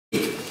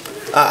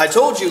I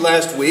told you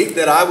last week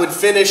that I would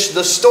finish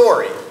the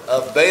story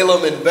of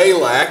Balaam and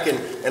Balak,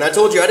 and I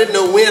told you I didn't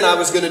know when I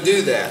was going to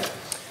do that.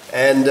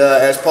 And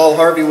as Paul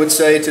Harvey would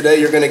say, today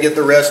you're going to get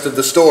the rest of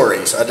the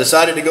stories. I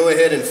decided to go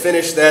ahead and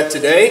finish that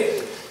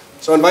today.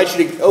 So I invite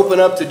you to open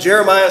up to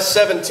Jeremiah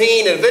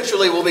 17, and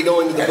eventually we'll be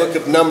going to the book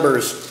of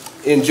Numbers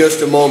in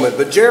just a moment.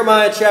 But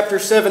Jeremiah chapter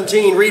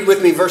 17, read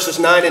with me verses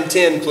 9 and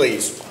 10,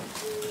 please.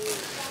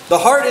 The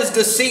heart is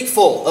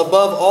deceitful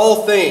above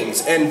all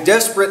things and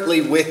desperately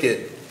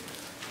wicked.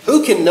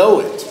 Who can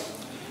know it?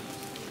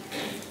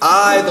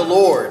 I, the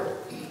Lord,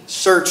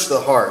 search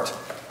the heart.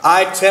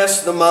 I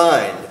test the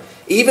mind,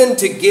 even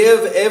to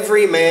give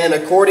every man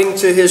according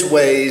to his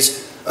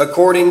ways,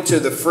 according to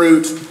the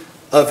fruit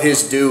of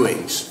his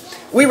doings.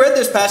 We read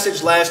this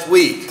passage last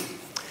week,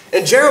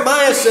 and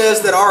Jeremiah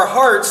says that our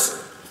hearts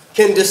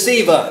can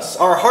deceive us.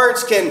 Our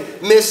hearts can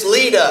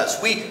mislead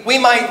us. We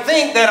might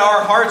think that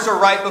our hearts are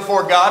right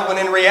before God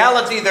when in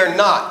reality they're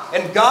not.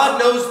 And God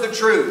knows the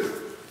truth.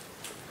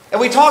 And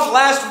we talked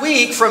last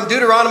week from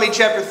Deuteronomy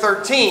chapter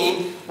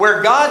 13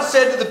 where God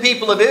said to the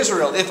people of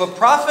Israel, if a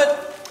prophet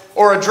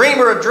or a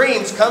dreamer of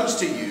dreams comes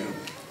to you,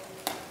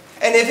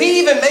 and if he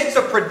even makes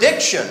a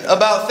prediction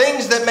about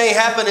things that may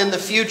happen in the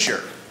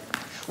future,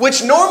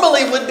 which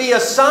normally would be a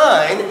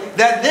sign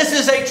that this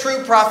is a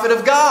true prophet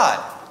of God.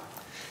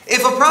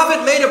 If a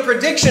prophet made a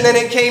prediction and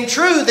it came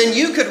true, then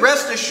you could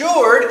rest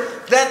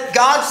assured that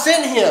God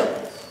sent him.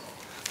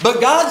 But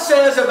God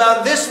says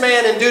about this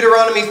man in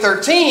Deuteronomy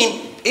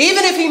 13,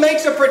 even if he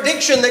makes a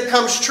prediction that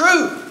comes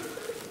true,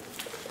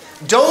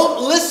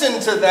 don't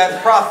listen to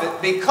that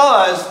prophet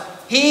because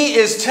he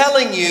is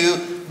telling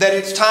you that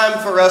it's time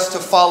for us to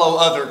follow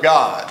other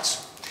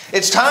gods.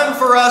 It's time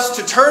for us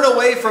to turn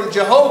away from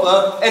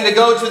Jehovah and to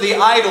go to the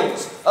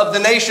idols of the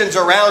nations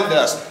around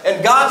us.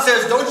 And God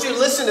says, don't you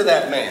listen to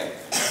that man.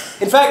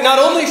 In fact, not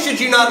only should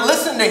you not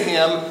listen to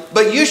him,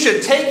 but you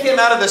should take him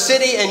out of the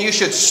city and you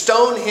should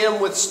stone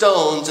him with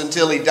stones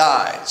until he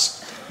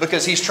dies,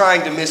 because he's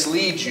trying to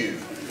mislead you.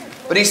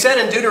 But he said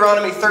in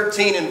Deuteronomy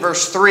 13 and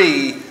verse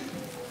 3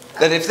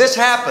 that if this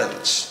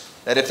happens,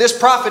 that if this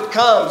prophet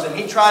comes and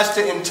he tries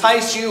to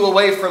entice you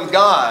away from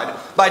God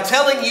by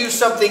telling you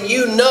something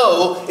you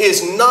know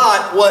is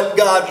not what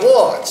God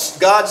wants,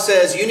 God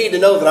says you need to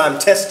know that I'm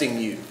testing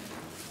you.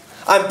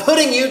 I'm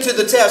putting you to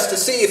the test to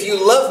see if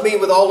you love me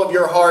with all of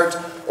your heart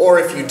or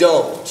if you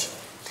don't.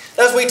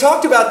 As we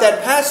talked about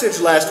that passage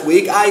last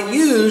week, I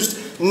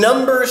used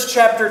Numbers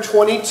chapter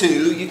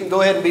 22. You can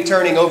go ahead and be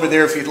turning over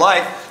there if you'd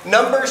like.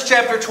 Numbers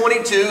chapter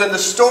 22 and the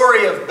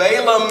story of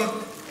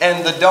Balaam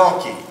and the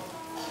donkey.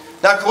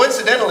 Now,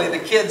 coincidentally, the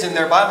kids in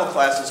their Bible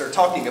classes are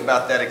talking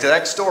about that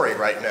exact story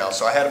right now.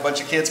 So I had a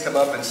bunch of kids come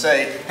up and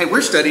say, hey,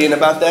 we're studying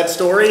about that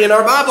story in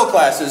our Bible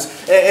classes.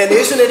 And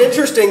isn't it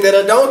interesting that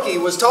a donkey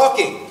was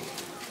talking?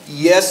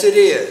 Yes, it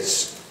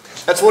is.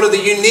 That's one of the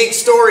unique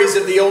stories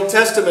of the Old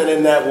Testament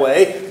in that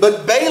way.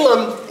 But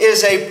Balaam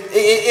is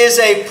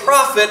a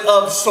prophet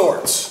of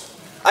sorts.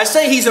 I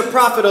say he's a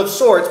prophet of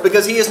sorts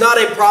because he is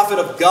not a prophet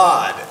of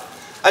God.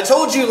 I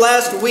told you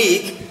last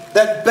week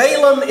that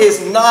Balaam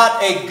is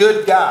not a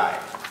good guy.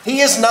 He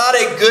is not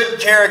a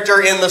good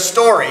character in the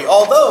story,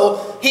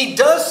 although he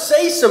does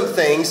say some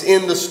things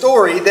in the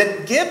story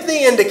that give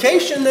the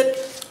indication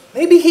that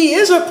maybe he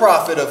is a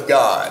prophet of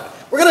God.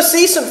 We're going to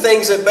see some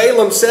things that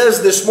Balaam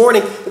says this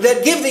morning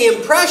that give the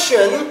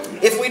impression,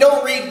 if we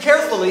don't read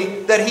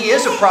carefully, that he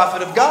is a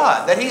prophet of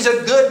God, that he's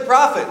a good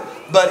prophet,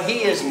 but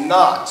he is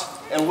not.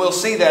 And we'll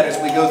see that as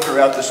we go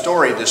throughout the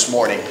story this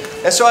morning.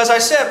 And so as I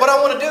said, what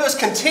I want to do is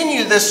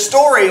continue this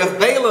story of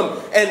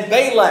Balaam and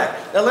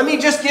Balak. Now let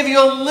me just give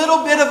you a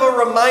little bit of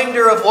a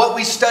reminder of what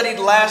we studied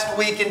last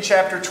week in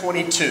chapter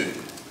 22.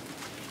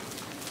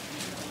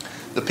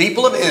 The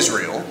people of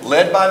Israel,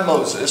 led by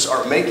Moses,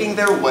 are making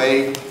their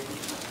way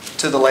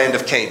to the land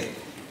of Canaan.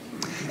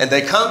 And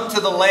they come to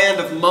the land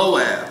of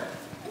Moab.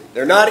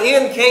 They're not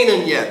in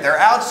Canaan yet. They're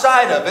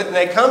outside of it, and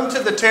they come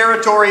to the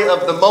territory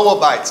of the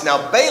Moabites.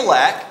 Now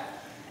Balak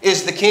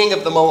is the king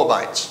of the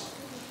Moabites.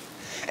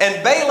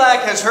 And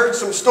Balak has heard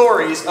some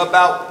stories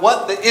about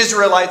what the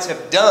Israelites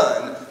have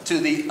done to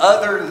the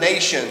other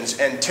nations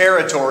and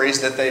territories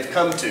that they've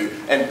come to.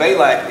 And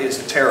Balak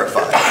is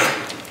terrified.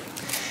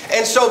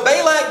 And so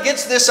Balak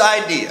gets this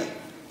idea.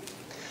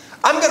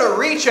 I'm going to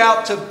reach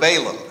out to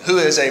Balaam, who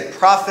is a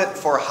prophet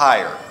for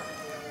hire.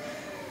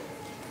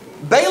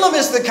 Balaam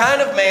is the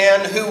kind of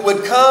man who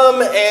would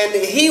come and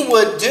he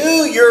would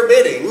do your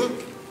bidding.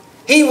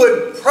 He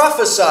would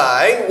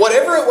prophesy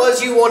whatever it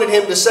was you wanted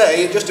him to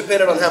say. It just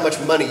depended on how much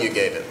money you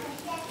gave him.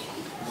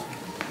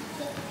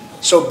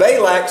 So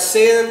Balak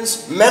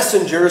sends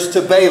messengers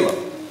to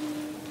Balaam.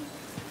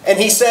 And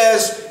he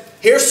says,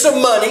 here's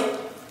some money.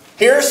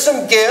 Here's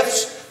some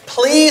gifts.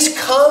 Please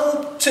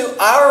come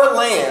to our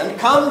land,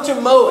 come to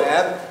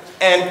Moab,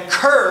 and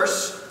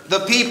curse the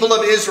people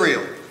of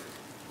Israel.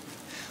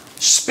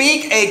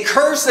 Speak a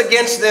curse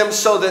against them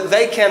so that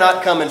they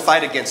cannot come and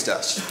fight against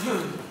us.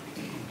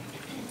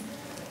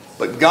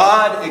 But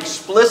God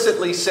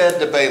explicitly said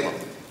to Balaam,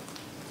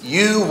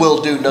 you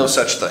will do no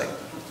such thing.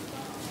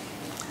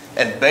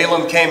 And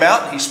Balaam came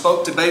out, he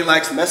spoke to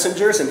Balak's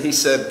messengers, and he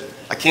said,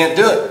 I can't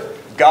do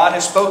it. God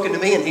has spoken to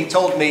me, and he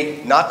told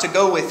me not to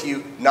go with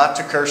you, not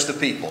to curse the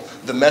people.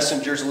 The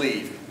messengers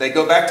leave. They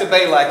go back to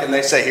Balak, and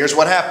they say, here's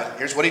what happened.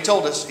 Here's what he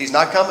told us. He's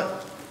not coming.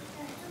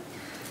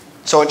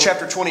 So in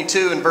chapter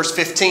 22 and verse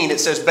 15, it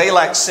says,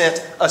 Balak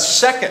sent a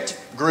second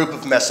group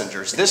of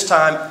messengers, this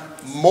time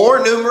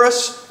more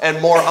numerous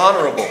and more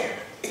honorable,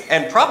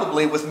 and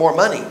probably with more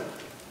money,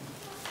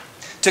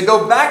 to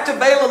go back to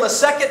Balaam a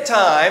second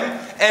time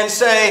and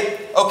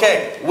say,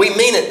 okay, we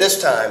mean it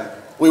this time.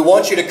 We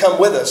want you to come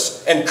with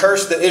us and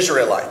curse the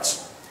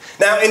Israelites.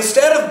 Now,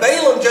 instead of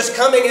Balaam just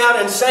coming out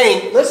and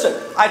saying, listen,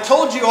 I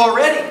told you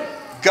already,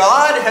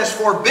 God has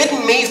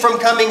forbidden me from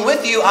coming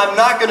with you. I'm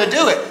not going to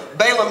do it.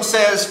 Balaam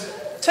says,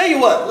 tell you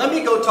what, let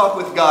me go talk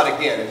with God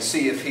again and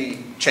see if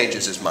he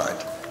changes his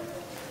mind.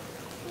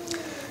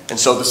 And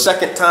so the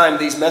second time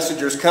these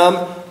messengers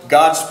come,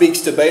 God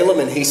speaks to Balaam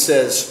and he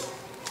says,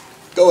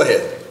 go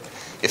ahead.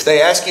 If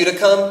they ask you to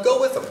come,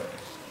 go with them.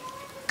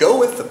 Go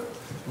with them.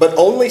 But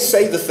only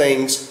say the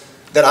things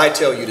that I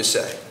tell you to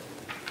say.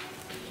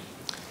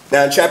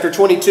 Now in chapter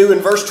 22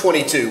 and verse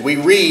 22, we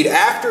read,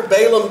 after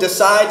Balaam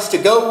decides to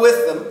go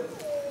with them,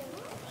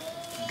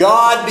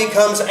 God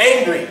becomes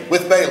angry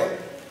with Balaam.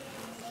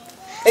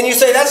 And you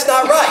say, that's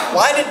not right.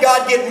 Why did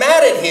God get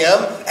mad at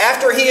him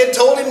after he had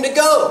told him to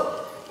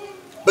go?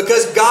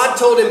 Because God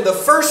told him the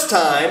first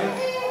time,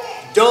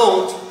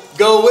 don't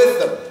go with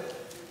them.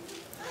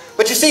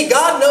 But you see,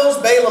 God knows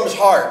Balaam's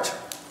heart.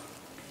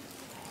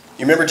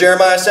 You remember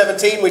Jeremiah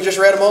 17 we just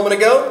read a moment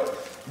ago?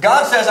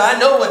 God says, I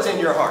know what's in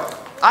your heart.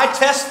 I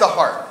test the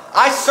heart.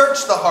 I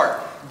search the heart.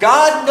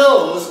 God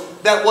knows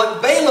that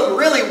what Balaam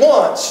really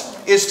wants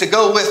is to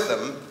go with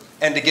them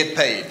and to get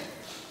paid.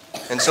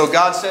 And so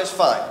God says,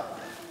 fine,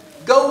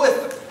 go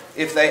with them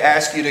if they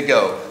ask you to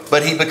go.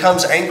 But he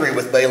becomes angry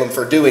with Balaam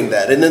for doing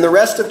that. And then the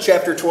rest of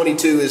chapter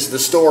 22 is the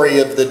story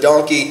of the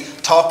donkey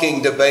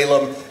talking to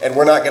Balaam, and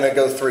we're not going to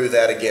go through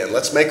that again.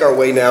 Let's make our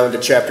way now into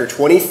chapter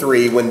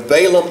 23 when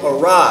Balaam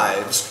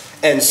arrives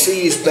and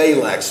sees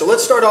Balak. So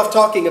let's start off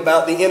talking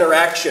about the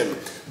interaction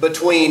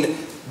between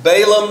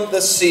Balaam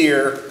the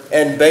seer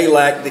and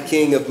Balak the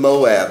king of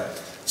Moab.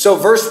 So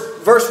verse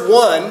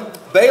 1,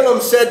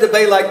 Balaam said to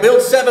Balak,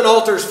 build 7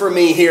 altars for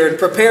me here and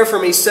prepare for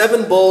me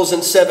 7 bulls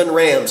and 7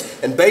 rams.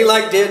 And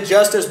Balak did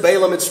just as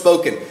Balaam had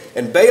spoken.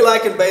 And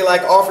Balak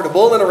offered a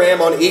bull and a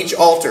ram on each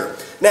altar.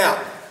 Now,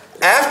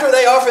 after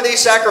they offer these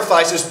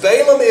sacrifices,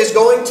 Balaam is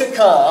going to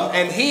come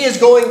and he is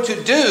going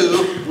to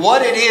do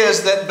what it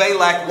is that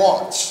Balak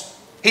wants.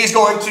 He's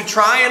going to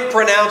try and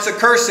pronounce a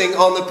cursing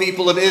on the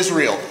people of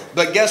Israel.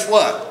 But guess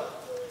what?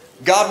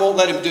 God won't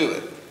let him do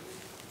it.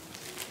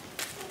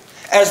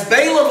 As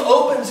Balaam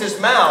opens his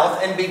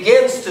mouth and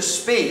begins to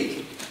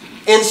speak,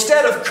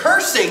 instead of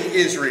cursing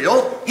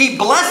Israel, he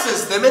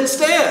blesses them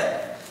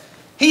instead.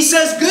 He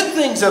says good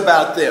things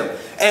about them.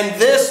 And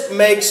this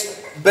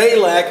makes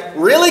Balak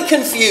really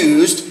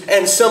confused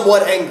and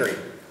somewhat angry.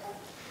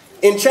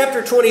 In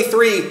chapter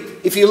 23,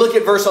 if you look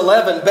at verse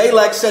 11,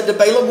 Balak said to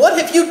Balaam,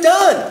 what have you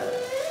done?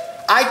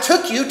 I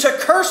took you to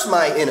curse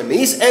my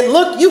enemies, and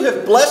look, you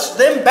have blessed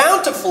them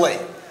bountifully.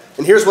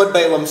 And here's what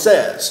Balaam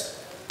says.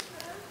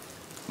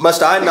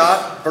 Must I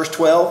not, verse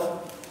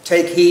 12,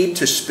 take heed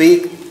to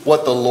speak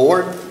what the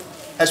Lord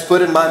has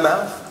put in my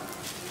mouth?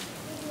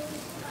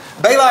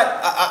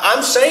 Balak,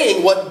 I'm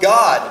saying what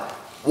God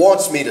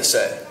wants me to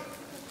say.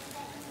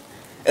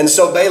 And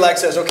so Balak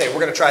says, okay,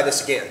 we're going to try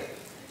this again.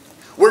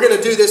 We're going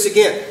to do this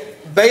again.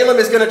 Balaam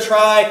is going to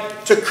try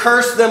to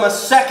curse them a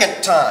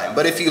second time.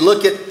 But if you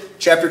look at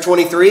chapter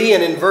 23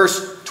 and in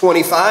verse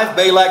 25,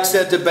 Balak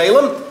said to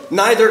Balaam,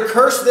 neither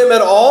curse them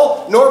at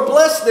all, nor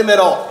bless them at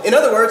all. In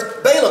other words,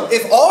 Balaam,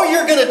 if all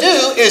you're going to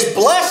do is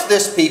bless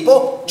this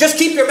people, just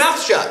keep your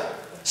mouth shut.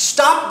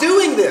 Stop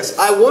doing this.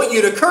 I want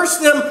you to curse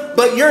them,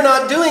 but you're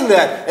not doing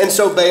that. And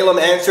so Balaam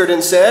answered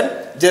and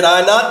said, did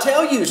I not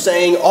tell you,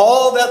 saying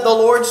all that the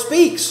Lord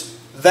speaks,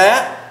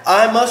 that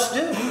I must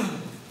do?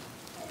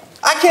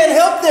 I can't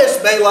help this,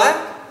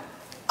 Balak.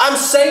 I'm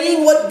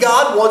saying what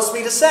God wants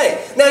me to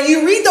say. Now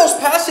you read those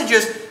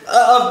passages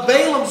of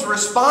Balaam's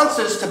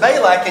responses to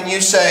Balak and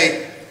you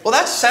say, well,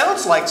 that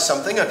sounds like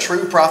something a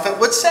true prophet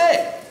would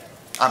say.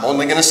 I'm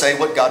only going to say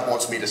what God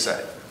wants me to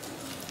say.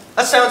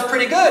 That sounds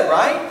pretty good,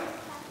 right?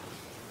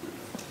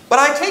 But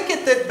I take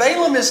it that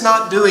Balaam is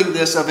not doing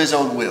this of his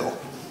own will.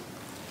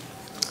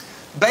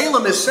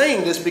 Balaam is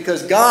saying this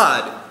because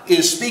God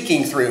is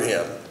speaking through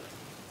him.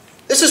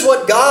 This is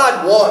what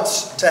God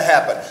wants to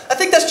happen. I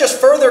think that's just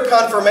further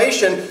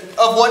confirmation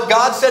of what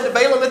God said to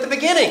Balaam at the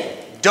beginning.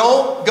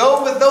 Don't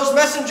go with those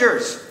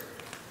messengers.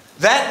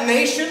 That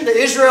nation, the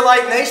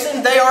Israelite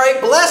nation, they are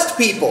a blessed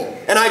people.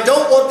 And I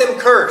don't want them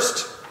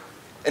cursed.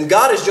 And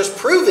God is just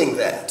proving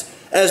that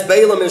as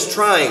Balaam is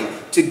trying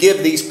to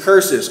give these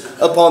curses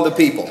upon the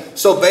people.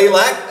 So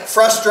Balak,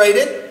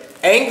 frustrated,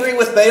 angry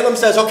with Balaam,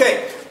 says,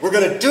 okay, we're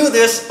going to do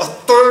this a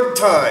third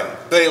time,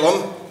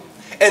 Balaam.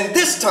 And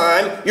this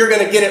time, you're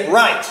going to get it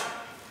right.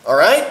 All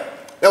right?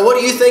 Now, what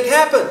do you think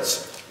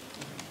happens?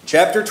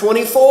 Chapter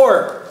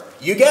 24.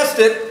 You guessed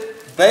it.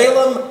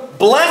 Balaam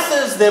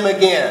blesses them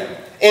again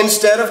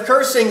instead of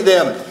cursing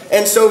them.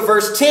 And so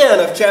verse 10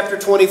 of chapter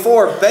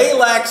 24,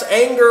 Balak's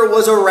anger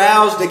was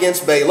aroused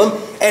against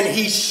Balaam, and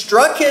he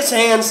struck his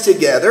hands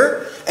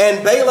together.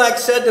 And Balak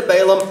said to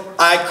Balaam,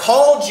 I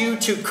called you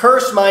to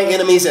curse my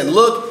enemies, and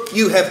look,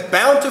 you have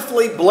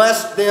bountifully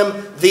blessed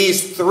them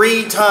these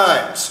 3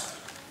 times.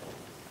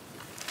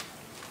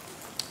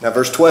 Now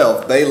verse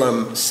 12,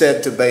 Balaam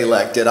said to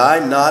Balak, did I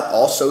not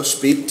also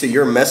speak to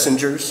your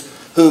messengers,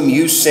 whom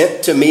you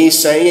sent to me,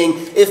 saying,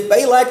 if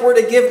Balak were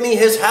to give me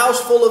his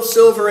house full of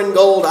silver and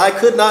gold, I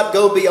could not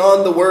go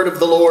beyond the word of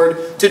the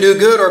Lord to do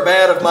good or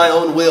bad of my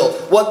own will.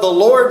 What the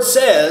Lord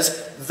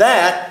says,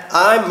 that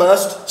I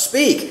must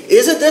speak.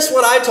 Isn't this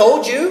what I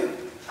told you?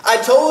 I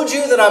told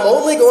you that I'm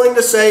only going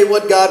to say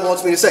what God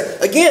wants me to say.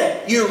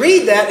 Again, you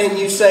read that and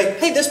you say,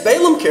 hey, this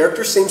Balaam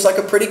character seems like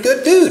a pretty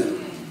good dude.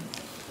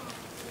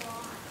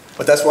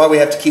 But that's why we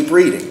have to keep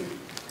reading.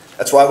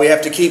 That's why we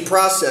have to keep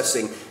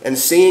processing and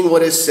seeing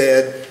what is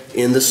said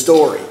in the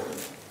story.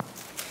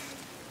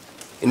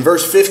 In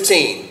verse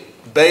 15,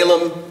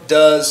 Balaam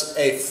does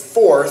a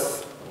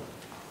 4th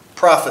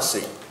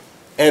prophecy.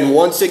 And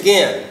once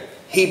again,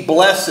 he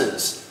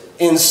blesses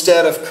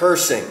instead of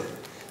cursing.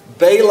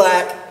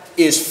 Balak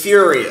is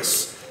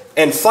furious.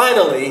 And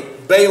finally,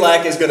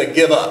 Balak is going to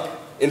give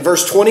up. In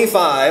verse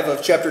 25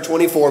 of chapter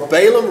 24,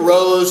 Balaam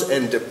rose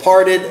and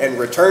departed and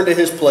returned to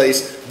his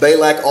place.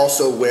 Balak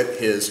also went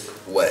his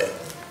way.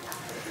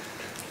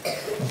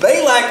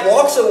 Balak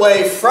walks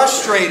away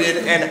frustrated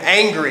and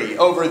angry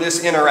over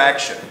this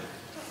interaction.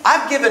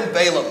 I've given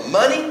Balaam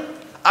money.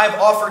 I've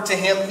offered to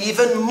him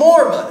even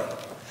more money.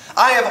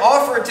 I have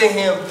offered to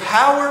him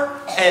power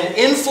and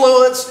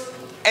influence,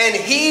 and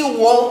he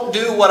won't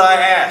do what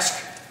I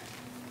ask.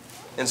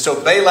 And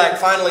so Balak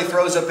finally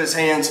throws up his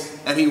hands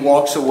and he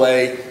walks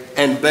away,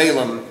 and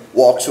Balaam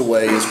walks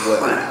away as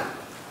well.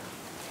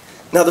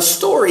 Now the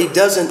story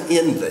doesn't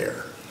end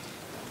there.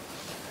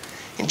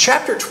 In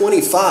chapter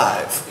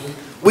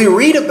 25, we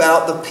read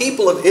about the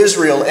people of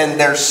Israel and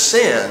their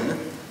sin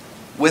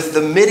with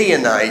the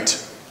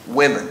Midianite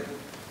women.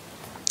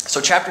 So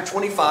chapter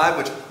 25,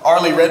 which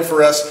Arlie read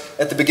for us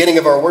at the beginning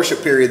of our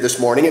worship period this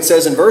morning, it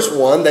says in verse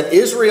 1 that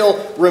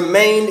Israel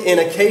remained in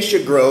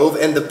Acacia Grove,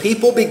 and the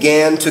people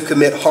began to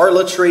commit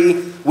harlotry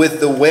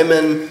with the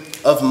women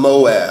of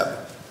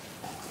Moab.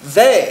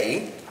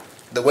 They,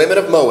 the women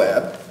of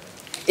Moab,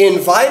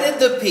 invited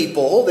the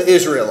people, the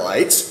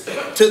Israelites,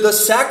 to the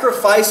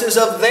sacrifices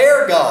of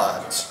their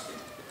gods.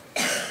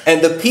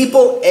 And the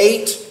people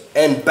ate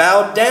and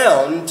bowed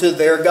down to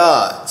their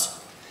gods.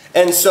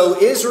 And so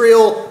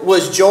Israel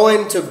was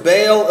joined to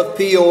Baal of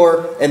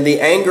Peor, and the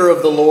anger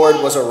of the Lord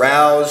was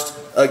aroused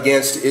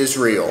against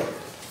Israel.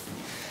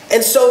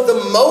 And so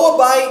the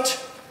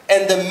Moabite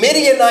and the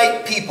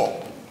Midianite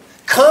people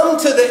come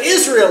to the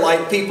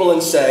Israelite people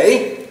and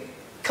say,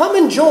 come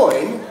and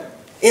join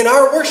in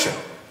our worship.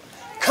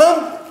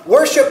 Come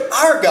worship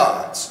our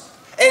gods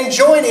and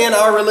join in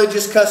our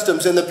religious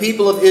customs. And the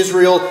people of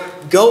Israel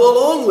go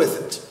along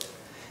with it.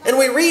 And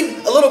we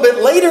read a little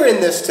bit later in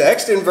this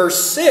text, in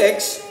verse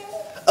 6,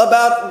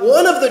 about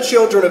one of the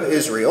children of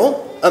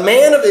Israel, a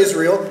man of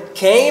Israel,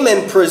 came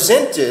and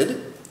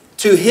presented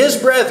to his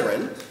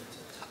brethren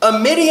a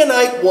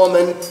Midianite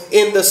woman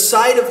in the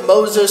sight of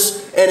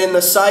Moses and in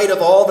the sight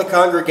of all the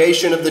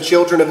congregation of the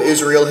children of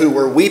Israel who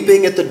were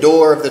weeping at the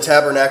door of the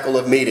tabernacle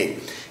of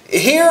meeting.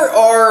 Here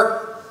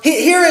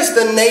is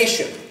the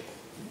nation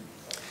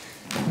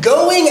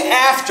going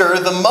after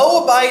the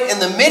Moabite and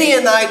the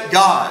Midianite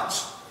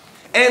gods.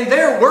 And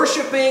they're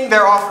worshiping,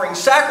 they're offering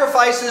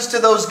sacrifices to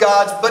those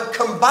gods, but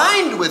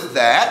combined with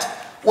that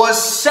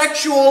was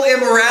sexual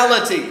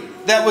immorality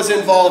that was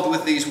involved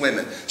with these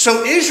women.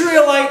 So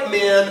Israelite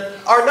men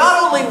are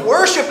not only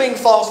worshiping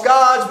false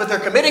gods, but they're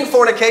committing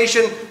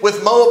fornication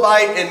with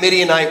Moabite and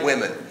Midianite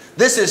women.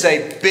 This is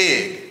a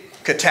big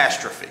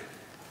catastrophe.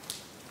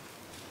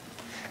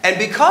 And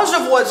because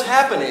of what's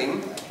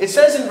happening, it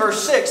says in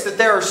verse 6 that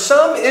there are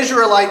some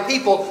Israelite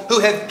people who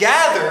have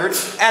gathered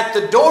at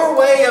the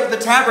doorway of the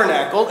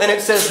tabernacle, and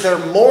it says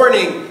they're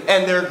mourning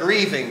and they're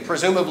grieving,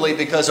 presumably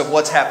because of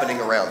what's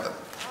happening around them.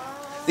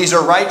 These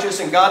are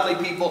righteous and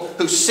godly people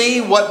who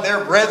see what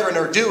their brethren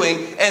are doing,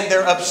 and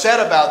they're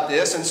upset about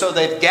this, and so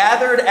they've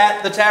gathered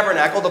at the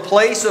tabernacle, the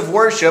place of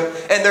worship,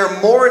 and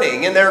they're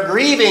mourning and they're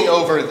grieving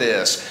over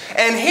this.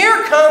 And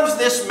here comes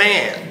this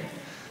man.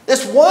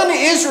 This one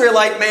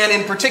Israelite man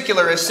in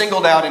particular is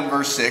singled out in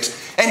verse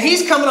 6. And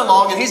he's coming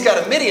along and he's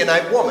got a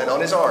Midianite woman on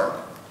his arm.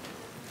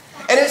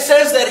 And it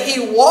says that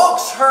he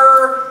walks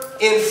her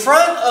in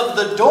front of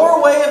the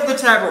doorway of the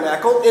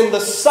tabernacle in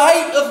the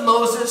sight of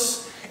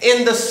Moses,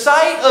 in the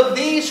sight of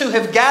these who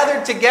have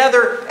gathered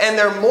together and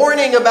they're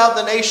mourning about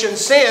the nation's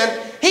sin.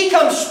 He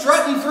comes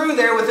strutting through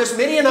there with this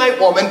Midianite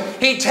woman.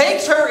 He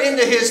takes her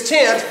into his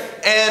tent,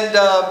 and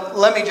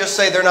let me just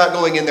say they're not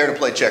going in there to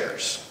play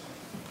checkers.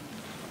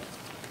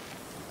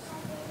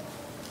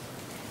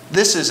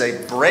 This is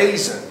a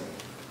brazen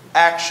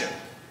action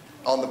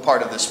on the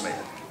part of this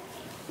man.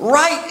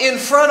 Right in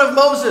front of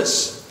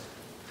Moses.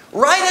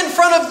 Right in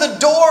front of the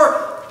door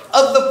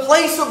of the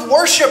place of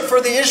worship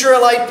for the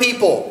Israelite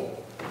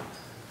people.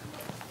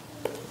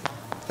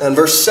 In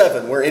verse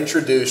 7, we're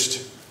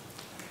introduced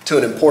to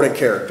an important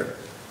character.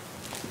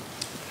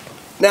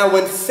 Now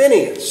when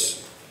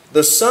Phinehas,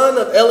 the son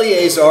of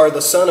Eleazar,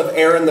 the son of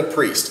Aaron the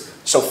priest.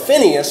 So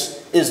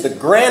Phinehas is the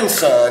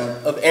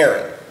grandson of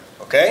Aaron.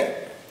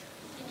 Okay?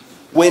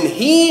 When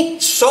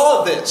he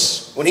saw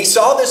this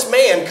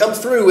man come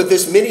through with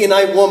this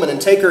Midianite woman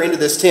and take her into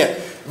this tent,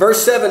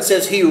 verse 7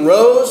 says, he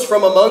rose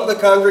from among the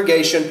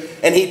congregation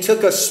and he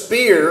took a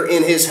spear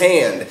in his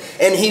hand.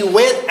 And he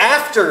went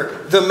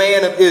after the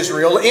man of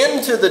Israel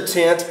into the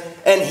tent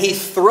and he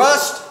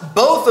thrust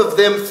both of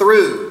them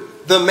through,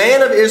 the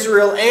man of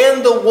Israel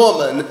and the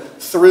woman,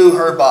 through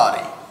her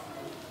body.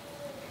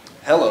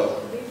 Hello.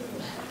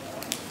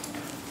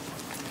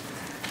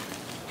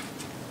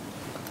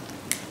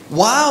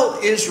 While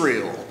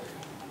Israel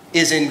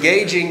is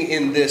engaging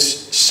in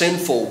this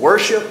sinful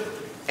worship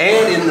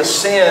and in the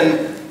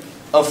sin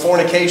of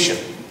fornication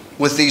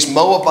with these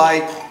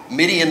Moabite,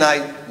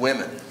 Midianite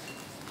women,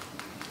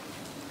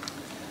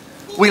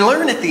 we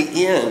learn at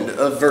the end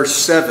of verse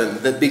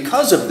 7 that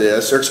because of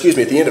this,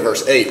 at the end of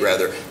verse 8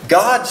 rather,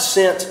 God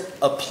sent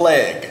a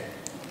plague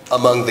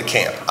among the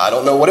camp. I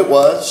don't know what it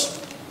was,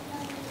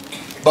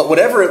 but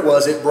whatever it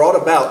was, it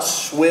brought about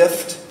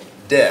swift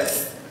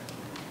death.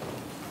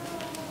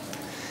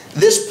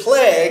 This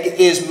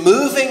plague is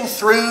moving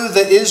through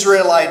the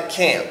Israelite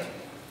camp,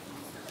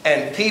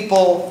 and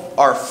people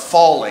are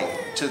falling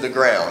to the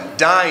ground,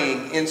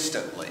 dying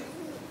instantly.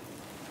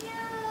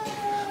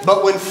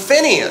 But when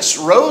Phinehas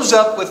rose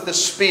up with the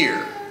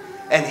spear,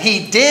 and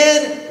he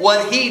did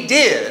what he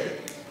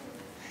did,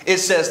 it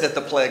says that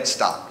the plague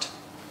stopped.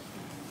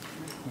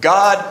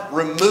 God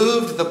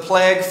removed the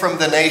plague from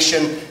the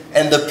nation,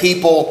 and the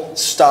people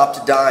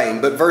stopped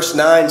dying. But verse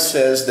 9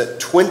 says that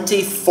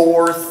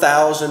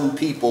 24,000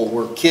 people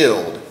were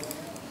killed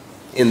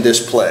in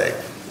this plague.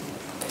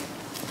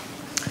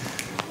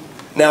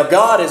 Now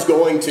God is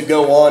going to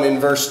go on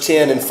in verse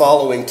 10 and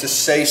following to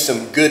say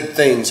some good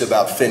things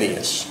about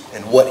Phinehas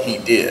and what he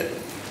did.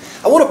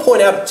 I want to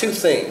point out two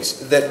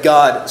things that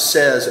God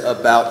says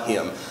about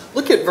him.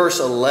 Look at verse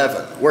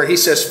 11, where he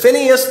says,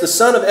 Phinehas, the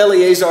son of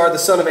Eleazar, the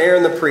son of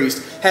Aaron the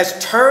priest, has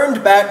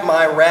turned back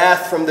my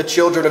wrath from the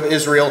children of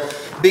Israel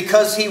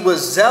because he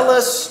was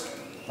zealous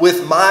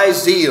with my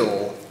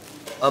zeal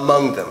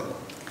among them,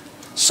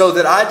 so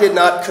that I did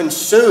not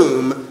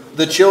consume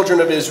the children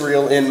of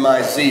Israel in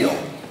my zeal.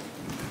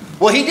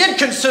 Well, he did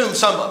consume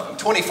some of them.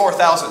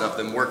 24,000 of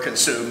them were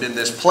consumed in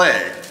this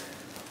plague.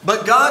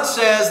 But God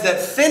says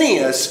that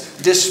Phinehas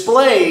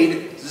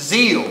displayed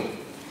zeal.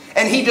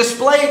 And he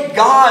displayed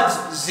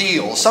God's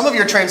zeal. Some of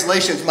your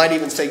translations might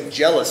even say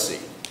jealousy.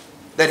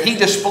 That he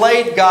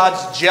displayed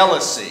God's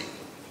jealousy.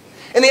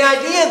 And the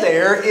idea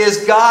there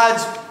is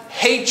God's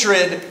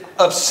hatred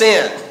of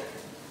sin.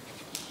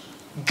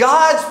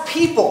 God's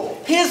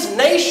people, His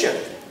nation,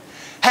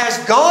 has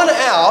gone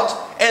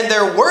out and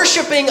they're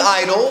worshiping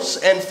idols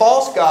and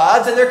false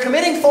gods, and they're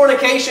committing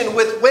fornication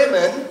with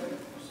women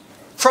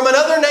from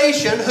another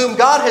nation whom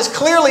God has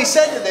clearly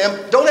said to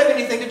them, don't have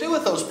anything to do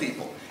with those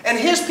people. And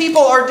His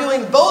people are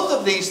doing both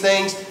of these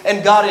things,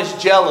 and God is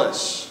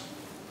jealous.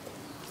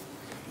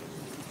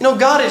 You know,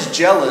 God is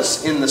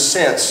jealous in the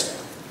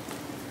sense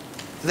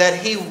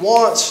that He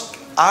wants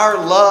our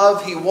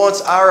love, He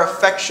wants our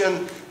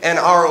affection, and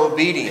our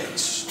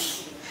obedience.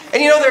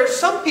 And you know, there are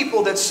some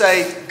people that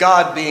say,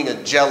 God being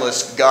a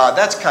jealous God,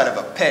 that's kind of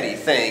a petty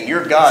thing.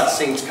 Your God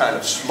seems kind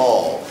of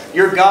small.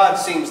 Your God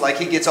seems like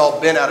He gets all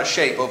bent out of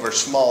shape over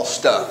small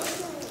stuff.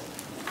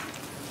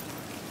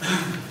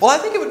 Well, I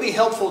think it would be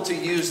helpful to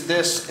use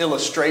this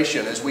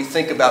illustration as we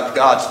think about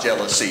God's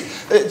jealousy.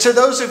 To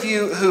those of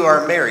you who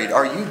are married,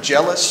 are you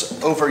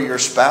jealous over your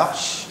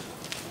spouse?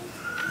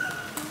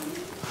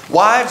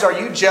 Wives, are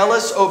you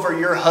jealous over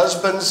your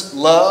husband's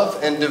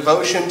love and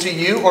devotion to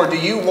you? Or do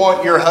you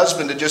want your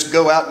husband to just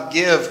go out and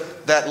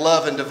give that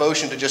love and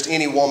devotion to just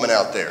any woman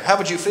out there? How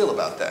would you feel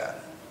about that?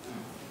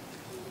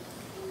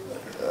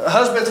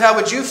 Husbands, how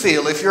would you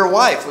feel if your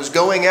wife was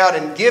going out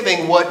and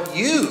giving what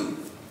you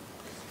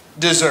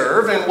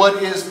deserve and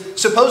what is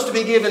supposed to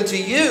be given to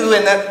you,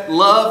 and that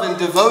love and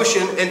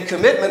devotion and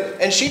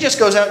commitment, and she just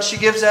goes out and she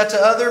gives that to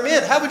other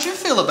men? How would you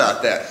feel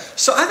about that?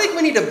 So I think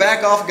we need to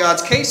back off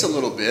God's case a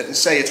little bit and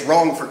say it's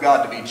wrong for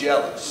God to be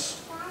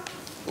jealous.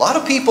 A lot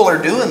of people are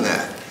doing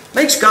that.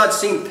 Makes God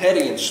seem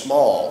petty and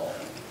small.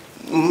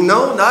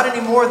 No, not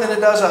any more than it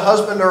does a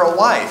husband or a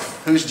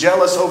wife who's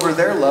jealous over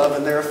their love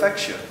and their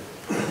affection.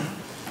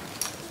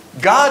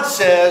 God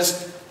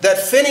says that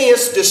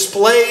Phinehas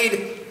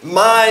displayed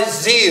my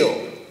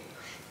zeal.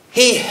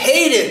 He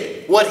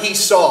hated what he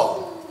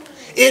saw.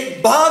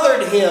 It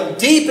bothered him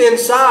deep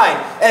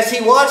inside as he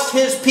watched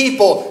his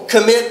people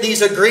commit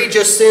these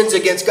egregious sins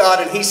against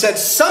God. And he said,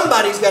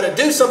 somebody's got to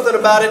do something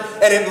about it,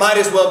 and it might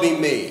as well be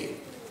me.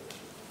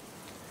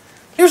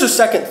 Here's a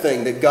second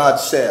thing that God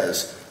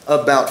says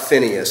about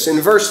Phinehas. In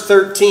verse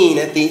 13,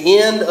 at the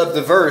end of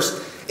the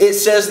verse, it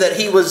says that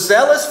he was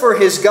zealous for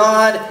his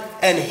God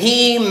and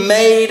he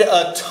made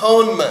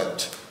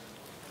atonement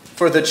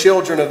for the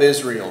children of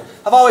Israel.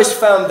 I've always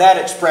found that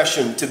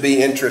expression to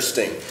be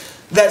interesting.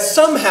 That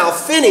somehow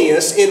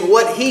Phinehas, in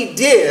what he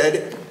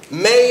did,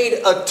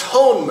 made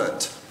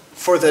atonement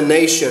for the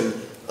nation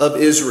of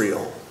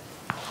Israel.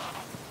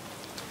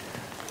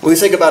 When we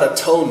think about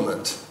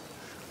atonement,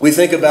 we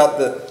think about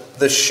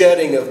the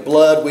shedding of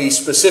blood. We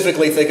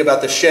specifically think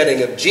about the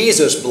shedding of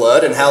Jesus'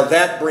 blood and how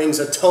that brings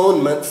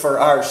atonement for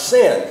our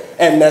sin.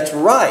 And that's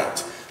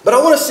right. But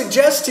I want to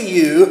suggest to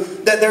you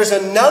that there's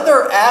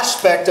another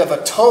aspect of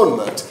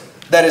atonement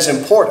that is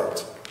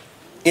important,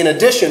 in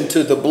addition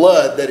to the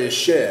blood that is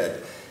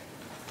shed.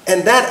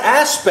 And that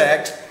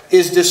aspect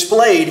is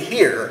displayed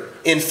here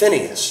in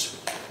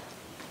Phinehas.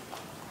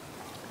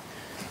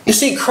 You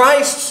see,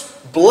 Christ's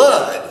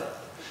blood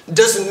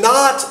does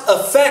not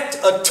affect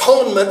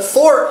atonement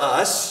for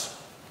us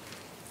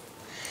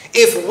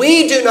if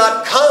we do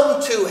not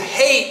come to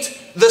hate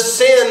the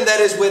sin that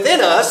is within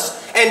us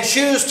and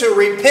choose to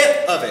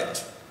repent of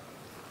it,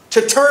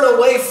 to turn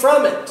away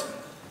from it.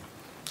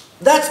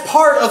 That's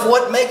part of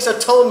what makes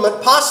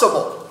atonement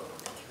possible.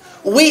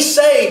 We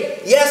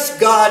say, yes,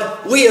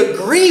 God, we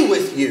agree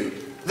with you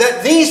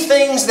that these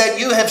things that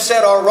you have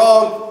said are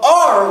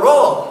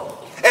wrong.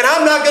 And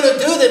I'm not going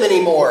to do them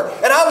anymore.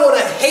 And I want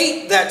to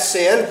hate that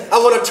sin. I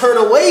want to turn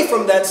away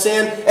from that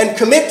sin and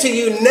commit to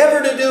you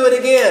never to do it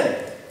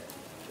again.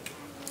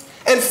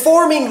 And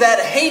forming that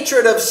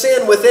hatred of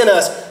sin within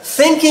us,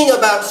 thinking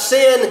about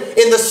sin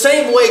in the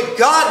same way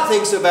God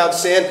thinks about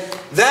sin,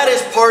 that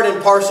is part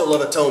and parcel of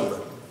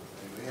atonement.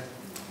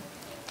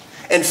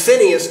 And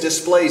Phinehas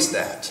displays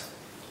that.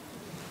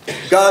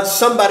 God,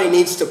 somebody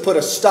needs to put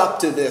a stop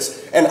to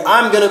this, and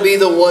I'm going to be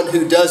the one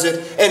who does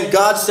it. And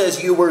God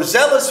says, you were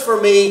zealous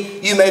for me,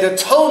 you made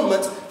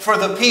atonement for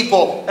the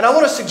people. And I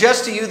want to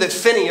suggest to you that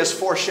Phinehas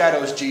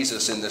foreshadows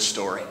Jesus in this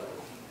story.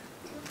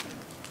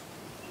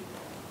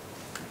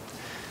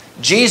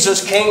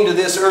 Jesus came to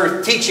this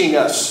earth teaching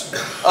us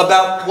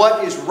about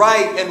what is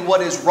right and what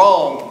is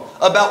wrong,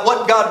 about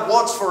what God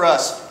wants for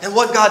us and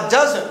what God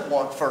doesn't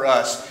want for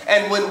us.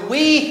 And when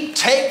we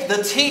take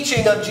the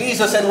teaching of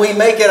Jesus and we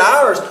make it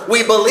ours,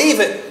 we believe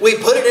it, we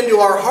put it into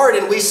our heart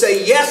and we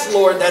say, yes,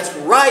 Lord, that's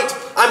right.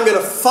 I'm going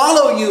to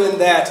follow you in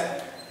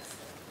that.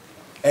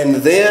 And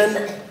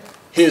then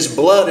His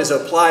blood is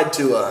applied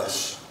to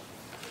us.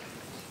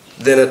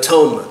 Then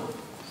atonement,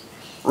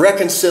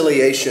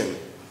 reconciliation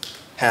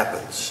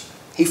happens.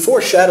 He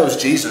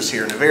foreshadows Jesus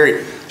here in a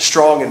very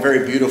strong and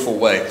very beautiful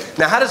way.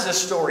 Now, how does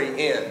this story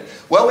end?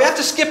 Well, we have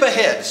to skip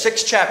ahead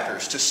 6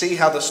 chapters to see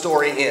how the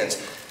story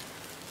ends.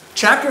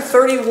 Chapter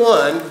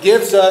 31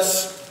 gives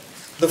us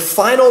the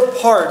final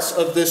parts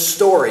of this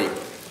story,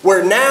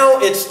 where now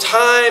it's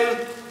time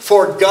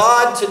for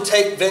God to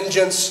take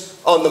vengeance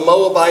on the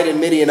Moabite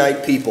and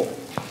Midianite people.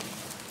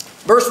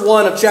 Verse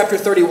 1 of chapter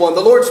 31,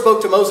 the Lord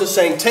spoke to Moses,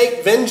 saying,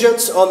 take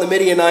vengeance on the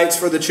Midianites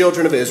for the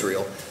children of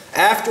Israel.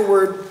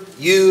 Afterward,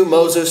 you,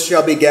 Moses,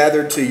 shall be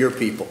gathered to your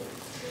people.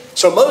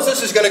 So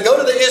Moses is going to go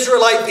to the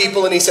Israelite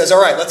people and he says,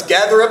 all right, let's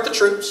gather up the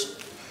troops.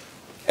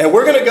 And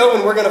we're going to go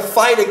and we're going to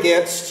fight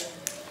against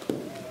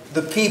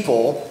the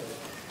people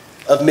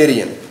of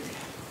Midian.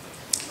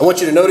 I want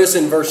you to notice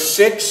in verse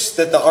 6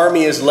 that the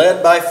army is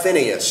led by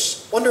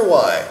Phinehas. Wonder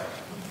why?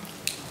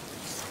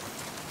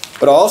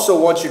 But I also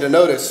want you to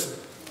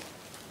notice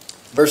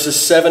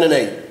verses 7 and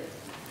 8.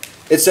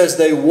 It says,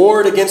 they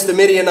warred against the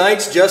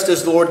Midianites just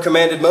as the Lord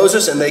commanded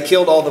Moses, and they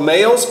killed all the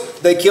males.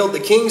 They killed the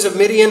kings of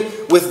Midian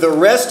with the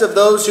rest of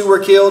those who were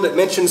killed. It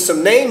mentions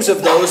some names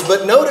of those,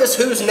 but notice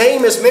whose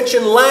name is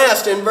mentioned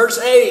last in verse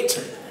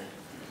 8.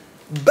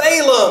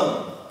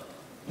 Balaam,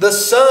 the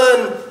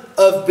son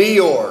of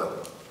Beor,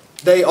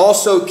 they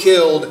also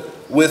killed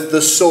with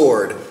the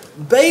sword.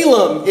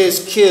 Balaam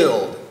is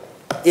killed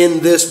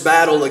in this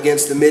battle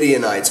against the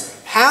Midianites.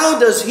 How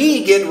does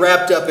he get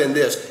wrapped up in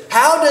this?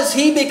 How does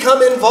he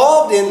become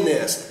involved in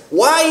this?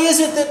 Why is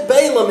it that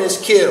Balaam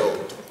is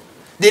killed?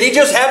 Did he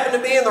just happen to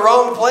be in the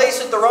wrong place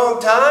at the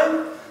wrong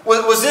time?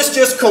 Was this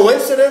just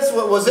coincidence?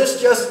 Was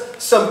this just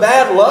some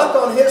bad luck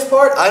on his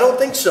part? I don't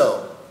think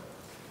so.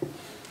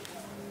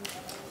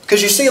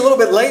 Because you see a little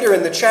bit later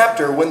in the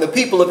chapter when the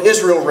people of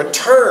Israel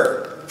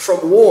return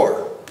from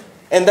war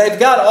and they've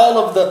got all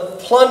of the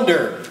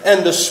plunder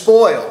and the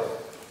spoil.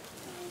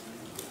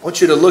 I want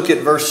you to look at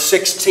verse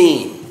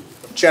 16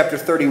 of chapter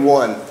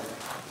 31,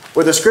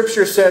 where the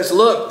scripture says,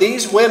 look,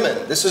 these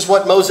women, this is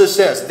what Moses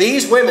says,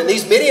 these women,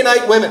 these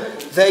Midianite women,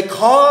 they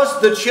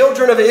caused the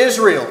children of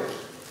Israel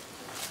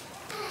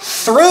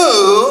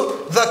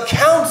through the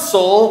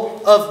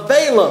counsel of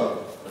Balaam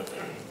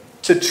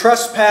to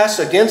trespass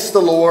against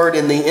the Lord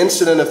in the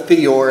incident of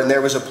Peor, and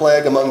there was a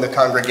plague among the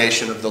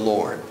congregation of the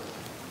Lord.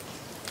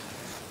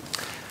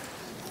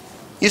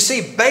 You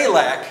see,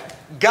 Balak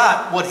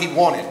got what he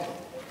wanted.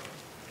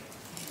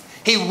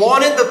 He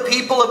wanted the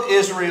people of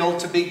Israel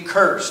to be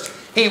cursed.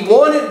 He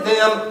wanted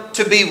them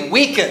to be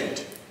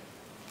weakened.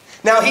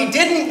 Now, he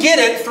didn't get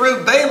it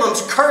through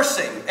Balaam's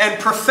cursing and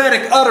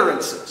prophetic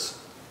utterances.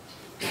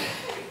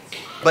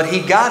 But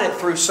he got it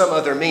through some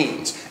other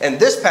means. And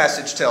this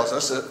passage tells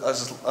us,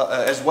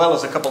 as well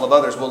as a couple of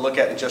others we'll look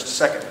at in just a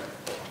second,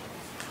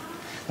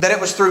 That it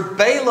was through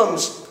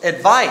Balaam's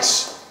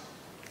advice.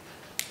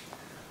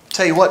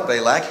 Tell you what,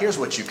 Balak, here's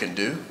what you can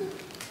do.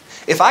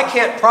 If I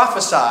can't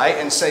prophesy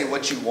and say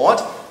what you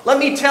want, let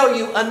me tell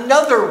you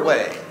another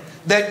way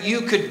that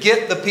you could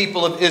get the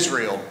people of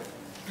Israel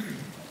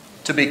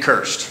to be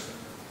cursed.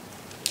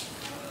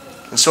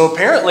 And so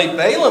apparently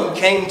Balaam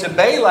came to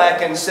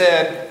Balak and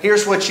said,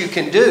 here's what you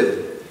can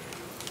do.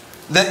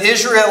 The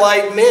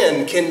Israelite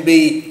men can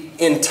be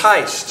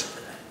enticed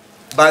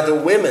by the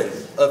women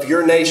of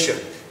your nation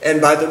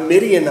and by the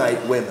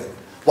Midianite women.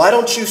 Why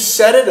don't you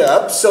set it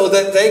up so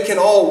that they can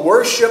all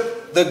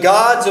worship the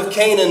gods of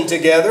Canaan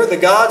together, the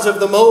gods of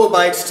the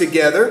Moabites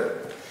together,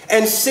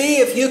 and see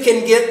if you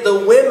can get the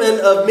women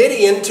of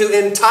Midian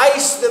to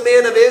entice the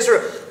men of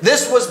Israel.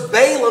 This was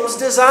Balaam's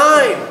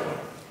design.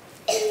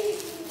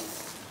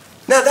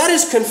 Now that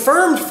is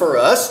confirmed for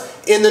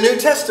us in the New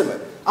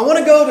Testament. I want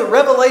to go to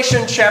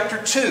Revelation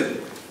chapter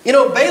 2. You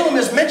know, Balaam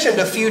is mentioned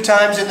a few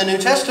times in the New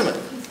Testament.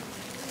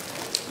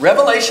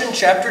 Revelation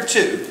chapter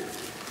 2.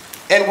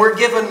 And we're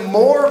given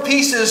more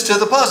pieces to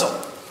the puzzle.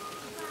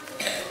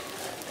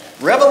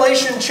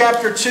 Revelation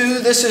chapter 2,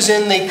 this is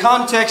in the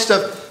context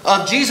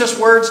of Jesus'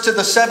 words to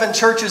the 7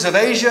 churches of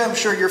Asia. I'm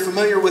sure you're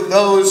familiar with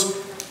those.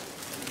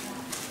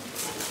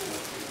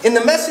 In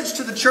the message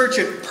to the church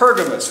at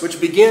Pergamos,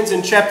 which begins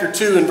in chapter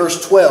 2 and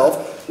verse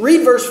 12,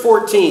 read verse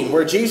 14,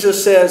 where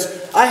Jesus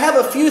says, I have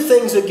a few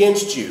things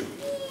against you,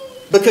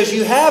 because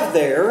you have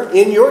there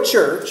in your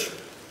church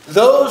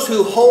those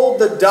who hold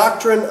the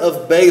doctrine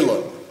of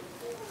Balaam.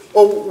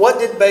 Well, what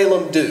did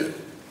Balaam do?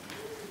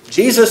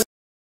 Jesus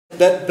said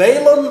that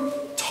Balaam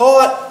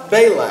taught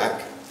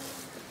Balak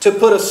to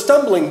put a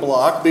stumbling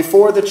block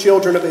before the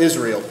children of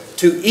Israel,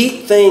 to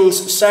eat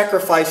things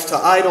sacrificed to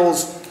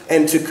idols,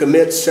 and to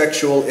commit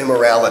sexual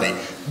immorality.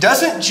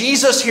 Doesn't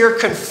Jesus here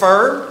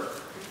confirm,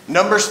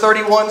 Numbers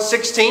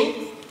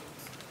 31:16,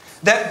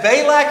 that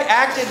Balak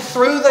acted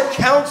through the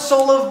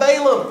counsel of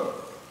Balaam?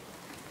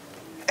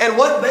 And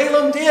what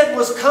Balaam did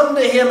was come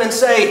to him and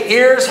say,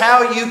 here's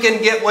how you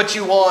can get what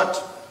you want.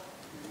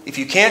 If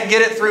you can't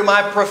get it through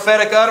my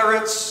prophetic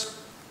utterance,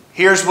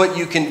 here's what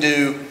you can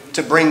do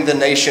to bring the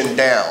nation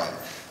down.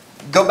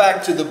 Go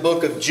back to the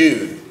book of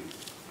Jude.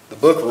 The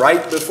book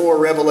right before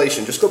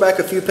Revelation. Just go back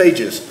a few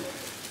pages.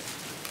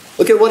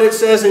 Look at what it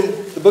says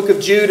in the book of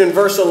Jude in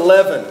verse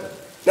 11.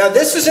 Now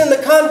this is in the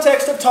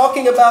context of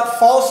talking about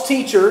false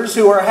teachers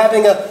who are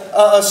having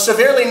a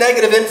severely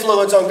negative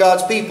influence on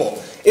God's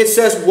people. It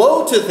says,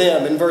 woe to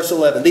them in verse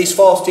 11, these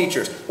false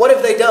teachers. What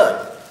have they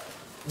done?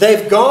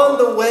 They've gone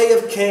the way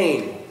of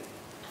Cain.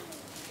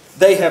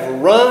 They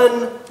have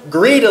run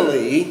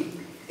greedily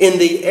in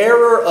the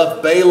error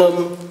of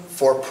Balaam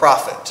for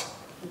profit.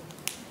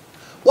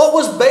 What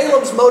was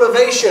Balaam's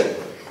motivation?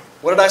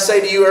 What did I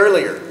say to you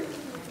earlier?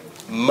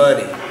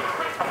 Money.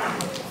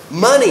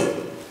 Money.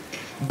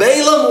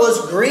 Balaam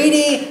was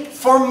greedy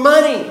for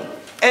money.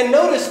 And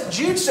notice,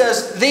 Jude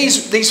says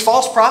these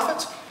false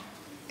prophets,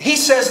 he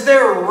says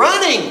they're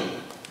running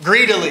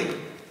greedily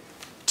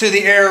to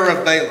the error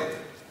of Balaam.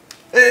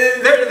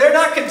 They're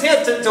not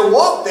content to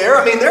walk there.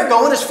 I mean, they're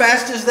going as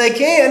fast as they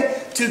can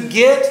to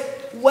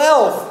get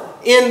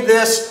wealth in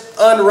this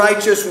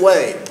unrighteous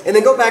way. And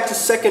then go back to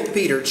 2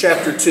 Peter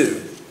chapter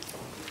 2.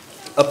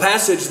 A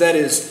passage that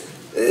is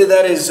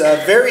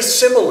very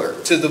similar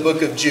to the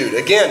book of Jude.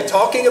 Again,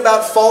 talking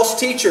about false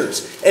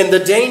teachers and the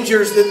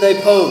dangers that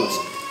they pose.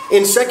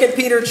 In 2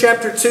 Peter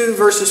chapter 2,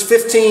 verses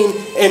 15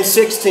 and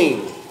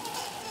 16,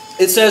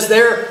 it says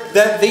there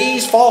that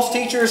these false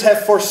teachers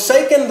have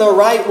forsaken the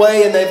right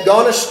way and they've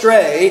gone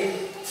astray,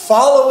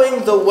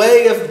 following the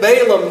way of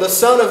Balaam, the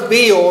son of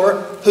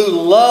Beor, who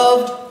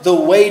loved the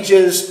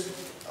wages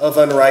of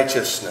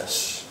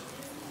unrighteousness.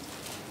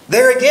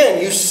 There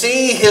again, you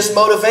see his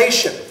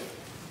motivation.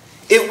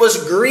 It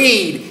was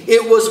greed,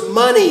 it was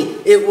money,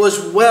 it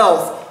was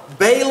wealth.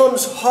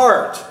 Balaam's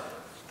heart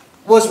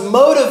was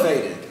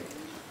motivated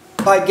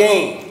by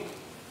gain.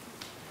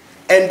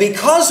 And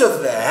because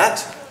of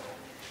that,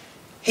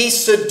 he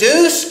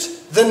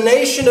seduced the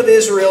nation of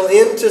Israel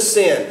into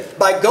sin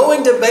by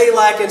going to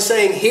Balak and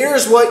saying,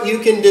 here's what you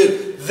can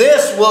do.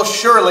 This will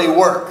surely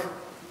work.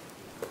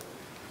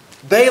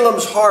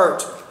 Balaam's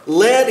heart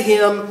led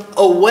him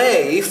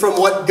away from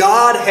what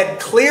God had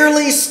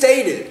clearly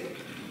stated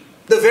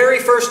the very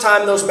first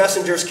time those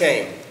messengers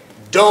came.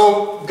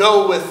 Don't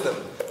go with them.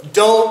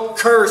 Don't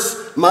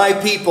curse my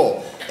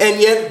people. And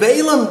yet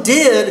Balaam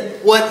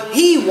did what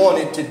he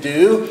wanted to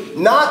do,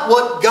 not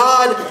what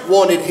God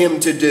wanted him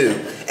to do.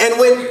 And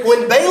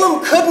when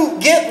Balaam couldn't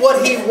get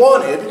what he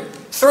wanted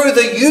through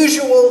the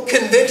usual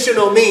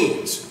conventional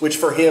means, which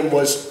for him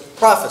was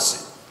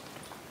prophecy,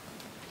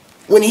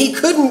 when he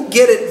couldn't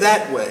get it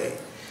that way,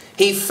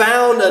 he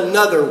found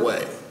another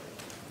way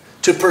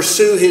to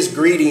pursue his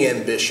greedy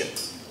ambition.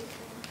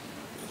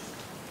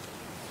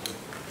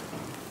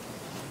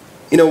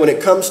 You know, when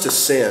it comes to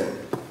sin,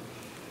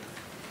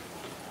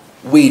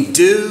 we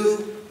do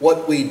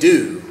what we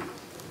do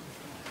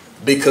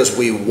because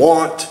we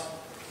want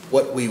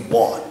what we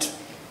want.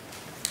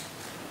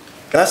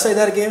 Can I say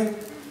that again?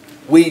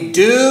 We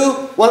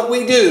do what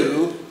we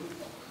do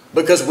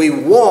because we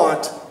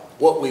want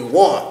what we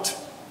want.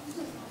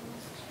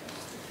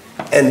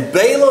 And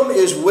Balaam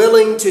is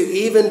willing to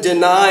even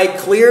deny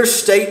clear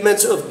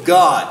statements of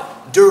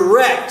God,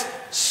 direct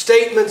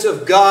statements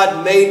of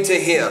God made to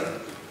him.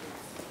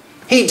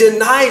 He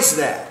denies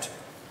that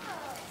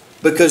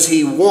because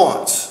he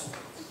wants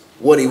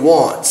what he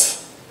wants.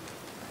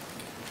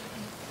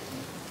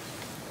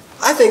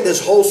 I think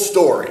this whole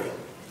story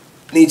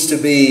needs to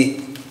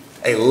be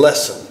a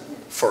lesson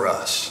for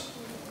us.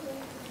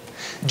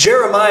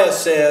 Jeremiah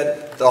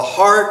said, the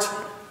heart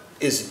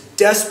is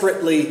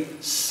desperately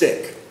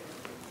sick.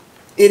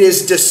 It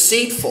is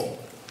deceitful.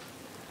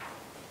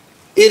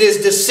 It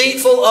is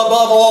deceitful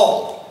above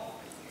all.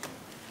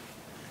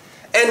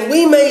 And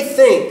we may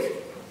think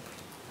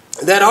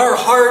that our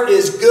heart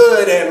is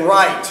good and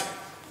right.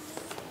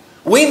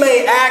 We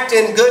may act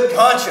in good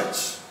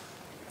conscience.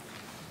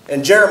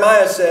 And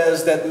Jeremiah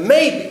says that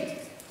maybe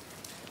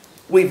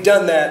we've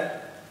done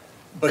that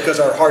because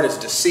our heart has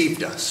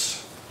deceived us.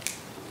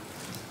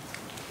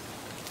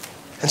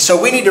 And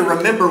so we need to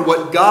remember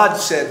what God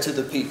said to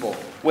the people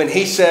when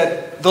He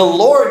said, the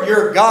Lord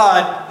your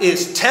God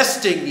is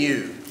testing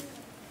you.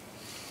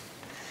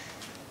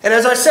 And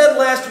as I said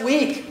last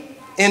week,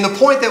 in the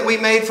point that we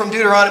made from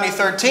Deuteronomy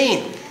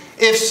 13,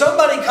 if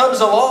somebody comes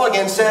along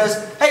and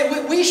says,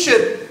 hey, we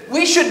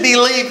should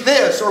believe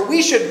this, or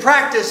we should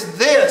practice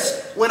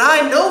this, when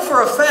I know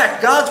for a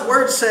fact God's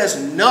Word says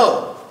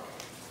no,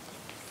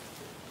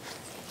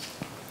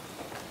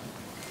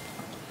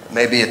 it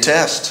may be a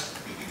test.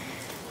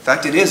 In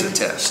fact, it is a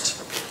test.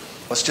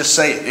 Let's just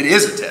say it. It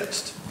is a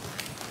test.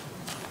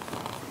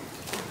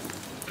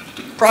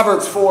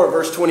 Proverbs 4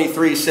 verse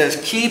 23 says,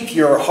 keep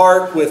your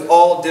heart with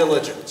all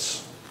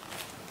diligence,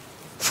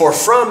 for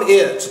from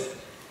it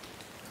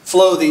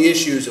flow the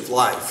issues of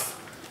life.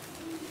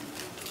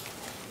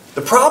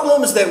 The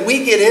problems that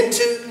we get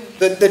into,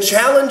 the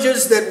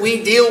challenges that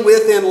we deal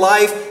with in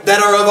life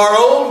that are of our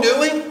own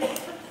doing,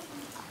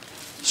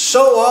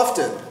 so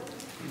often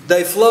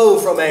they flow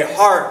from a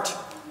heart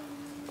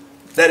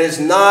that is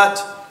not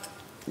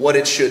what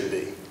it should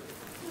be.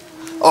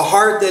 A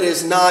heart that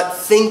is not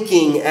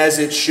thinking as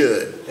it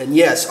should. And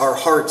yes, our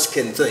hearts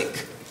can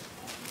think.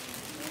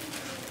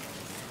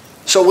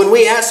 So when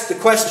we ask the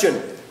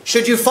question,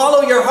 should you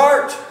follow your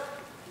heart?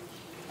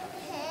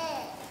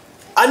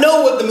 I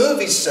know what the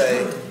movies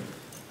say,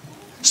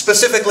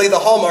 specifically the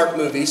Hallmark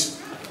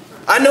movies.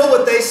 I know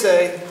what they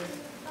say.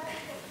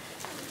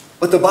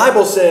 But the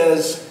Bible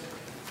says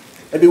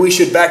maybe we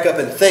should back up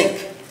and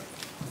think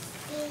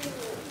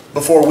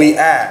before we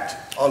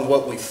act on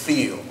what we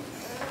feel.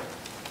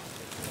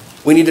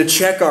 We need to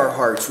check our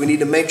hearts. We need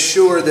to make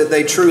sure that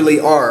they truly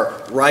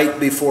are right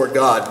before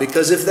God.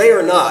 Because if they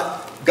are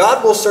not,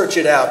 God will search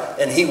it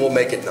out and He will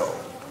make it known.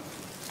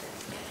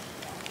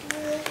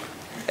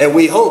 And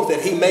we hope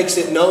that He makes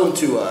it known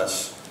to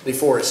us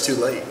before it's too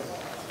late.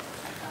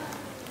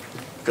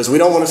 Because we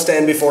don't want to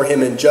stand before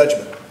Him in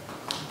judgment,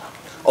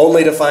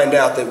 only to find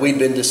out that we've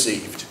been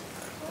deceived,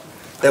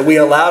 that we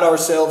allowed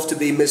ourselves to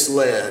be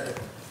misled.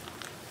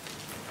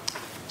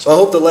 So I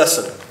hope the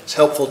lesson is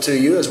helpful to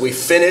you as we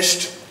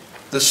finished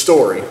the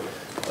story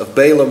of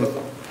Balaam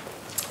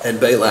and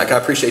Balak. I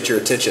appreciate your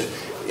attention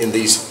in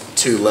these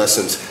two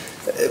lessons.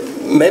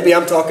 Maybe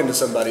I'm talking to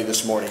somebody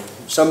this morning,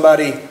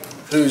 somebody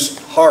whose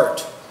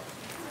heart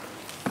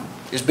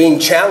is being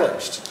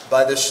challenged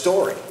by this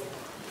story.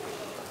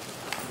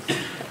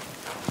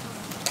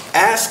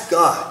 Ask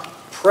God,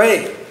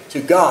 pray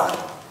to God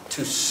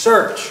to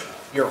search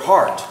your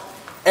heart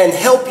and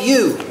help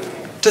you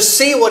to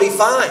see what He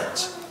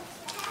finds.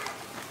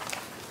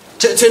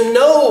 To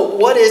know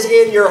what is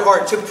in your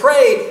heart. To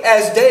pray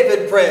as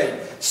David prayed.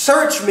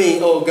 Search me,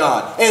 O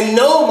God, and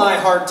know my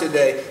heart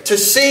today, to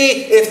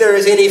see if there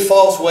is any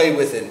false way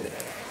within me.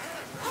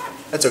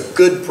 That's a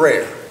good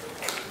prayer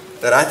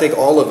that I think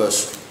all of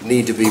us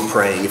need to be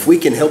praying. If we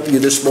can help you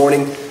this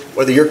morning,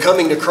 whether you're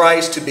coming to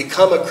Christ to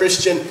become a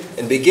Christian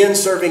and begin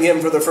serving Him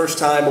for the first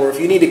time, or if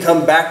you need to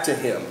come back to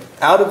Him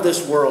out of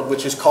this world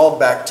which is called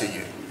back to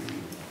you,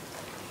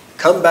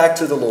 come back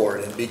to the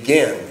Lord and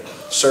begin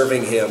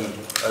serving Him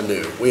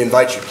anew. We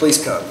invite you,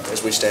 please come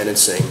as we stand and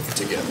sing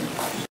together.